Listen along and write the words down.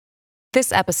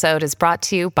This episode is brought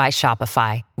to you by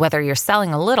Shopify. Whether you're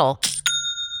selling a little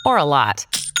or a lot,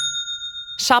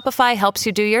 Shopify helps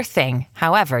you do your thing,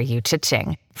 however you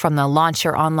cha-ching. From the launch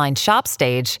your online shop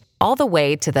stage, all the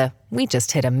way to the we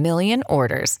just hit 1 million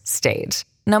orders stage.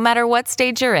 No matter what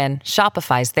stage you're in,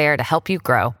 Shopify's there to help you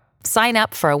grow. Sign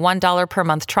up for a $1 per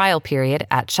month trial period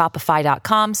at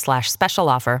shopify.com/special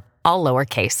offer, all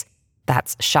lowercase.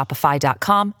 That's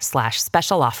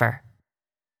shopify.com/special offer.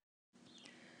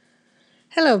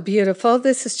 Hello, beautiful.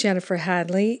 This is Jennifer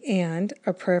Hadley, and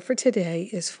our prayer for today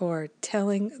is for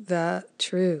telling the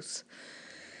truth.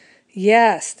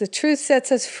 Yes, the truth sets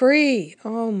us free.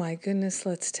 Oh my goodness,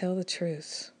 let's tell the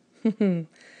truth. They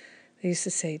used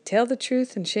to say, tell the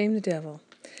truth and shame the devil.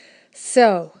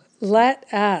 So let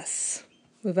us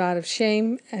move out of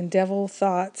shame and devil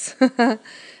thoughts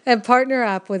and partner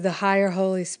up with the higher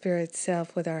Holy Spirit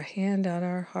self with our hand on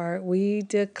our heart. We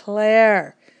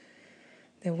declare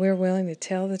that we're willing to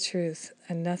tell the truth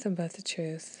and nothing but the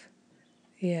truth.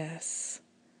 Yes,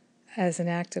 as an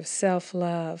act of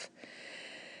self-love.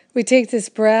 We take this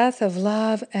breath of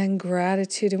love and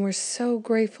gratitude, and we're so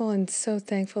grateful and so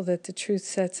thankful that the truth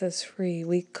sets us free.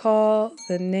 We call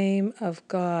the name of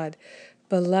God,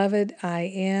 Beloved, I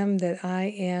am that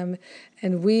I am,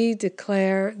 and we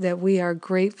declare that we are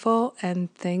grateful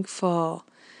and thankful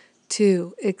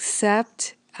to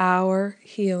accept our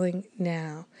healing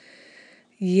now.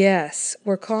 Yes,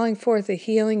 we're calling forth a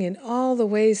healing in all the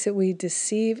ways that we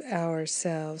deceive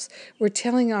ourselves. We're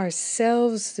telling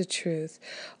ourselves the truth.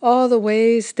 All the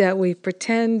ways that we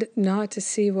pretend not to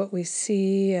see what we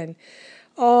see, and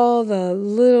all the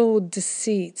little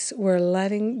deceits, we're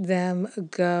letting them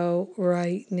go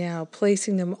right now,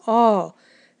 placing them all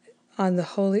on the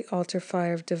holy altar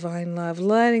fire of divine love,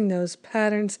 letting those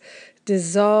patterns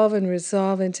dissolve and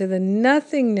resolve into the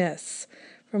nothingness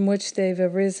from which they've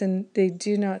arisen. They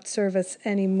do not serve us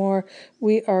anymore.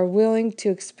 We are willing to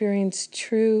experience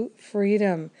true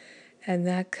freedom, and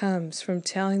that comes from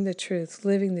telling the truth,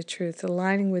 living the truth,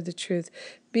 aligning with the truth,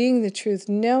 being the truth,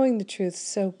 knowing the truth.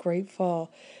 So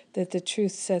grateful that the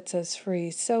truth sets us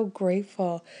free. So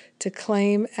grateful to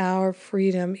claim our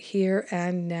freedom here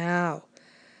and now.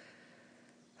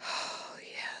 Oh,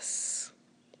 yes.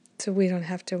 So we don't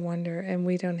have to wonder and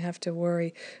we don't have to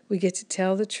worry. We get to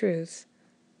tell the truth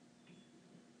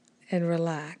and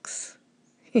relax.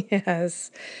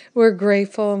 Yes, we're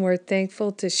grateful and we're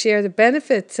thankful to share the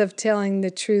benefits of telling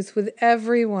the truth with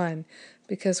everyone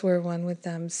because we're one with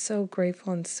them. So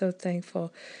grateful and so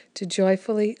thankful to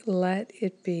joyfully let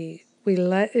it be. We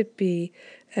let it be,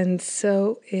 and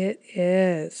so it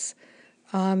is.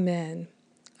 Amen.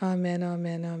 Amen,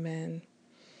 amen, amen.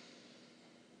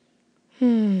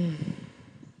 Feels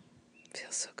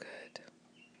so good.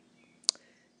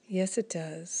 Yes, it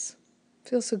does.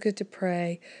 Feels so good to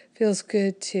pray. Feels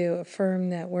good to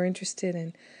affirm that we're interested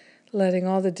in letting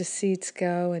all the deceits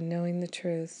go and knowing the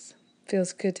truth.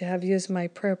 Feels good to have you as my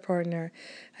prayer partner.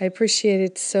 I appreciate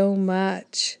it so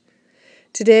much.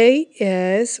 Today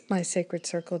is my Sacred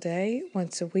Circle Day.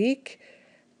 Once a week,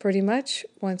 pretty much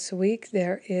once a week,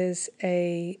 there is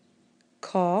a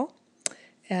call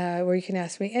where you can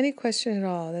ask me any question at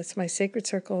all. That's my Sacred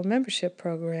Circle membership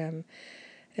program.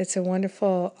 It's a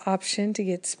option to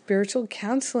get spiritual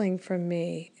counseling from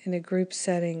me in a group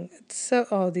setting.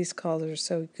 These calls are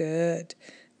so good.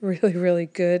 Really, really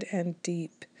good and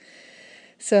deep.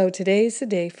 So today's the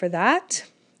day for that.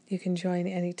 You can join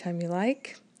anytime you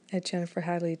like at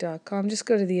jenniferhadley.com. Just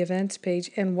go to the events page,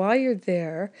 and while you're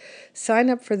there, sign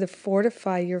up for the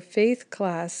Fortify Your Faith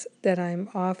class that I'm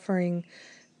offering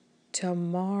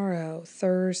tomorrow,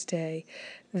 Thursday.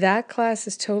 That class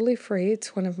is totally free.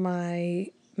 It's one of my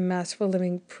Masterful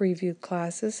Living preview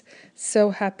classes. So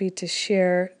happy to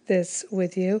share this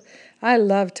with you. I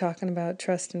love talking about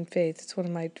trust and faith. It's one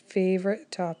of my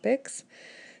favorite topics.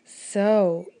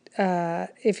 So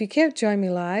if you can't join me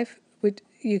live,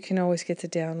 you can always get the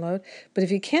download. But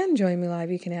if you can join me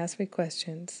live, you can ask me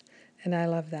questions. And I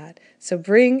love that. So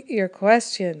bring your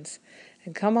questions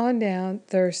and come on down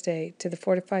Thursday to the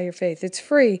Fortify Your Faith. It's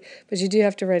free, but you do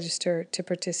have to register to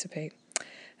participate.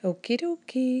 Okie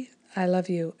dokie. I love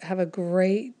you. Have a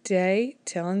great day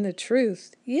telling the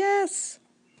truth. Yes.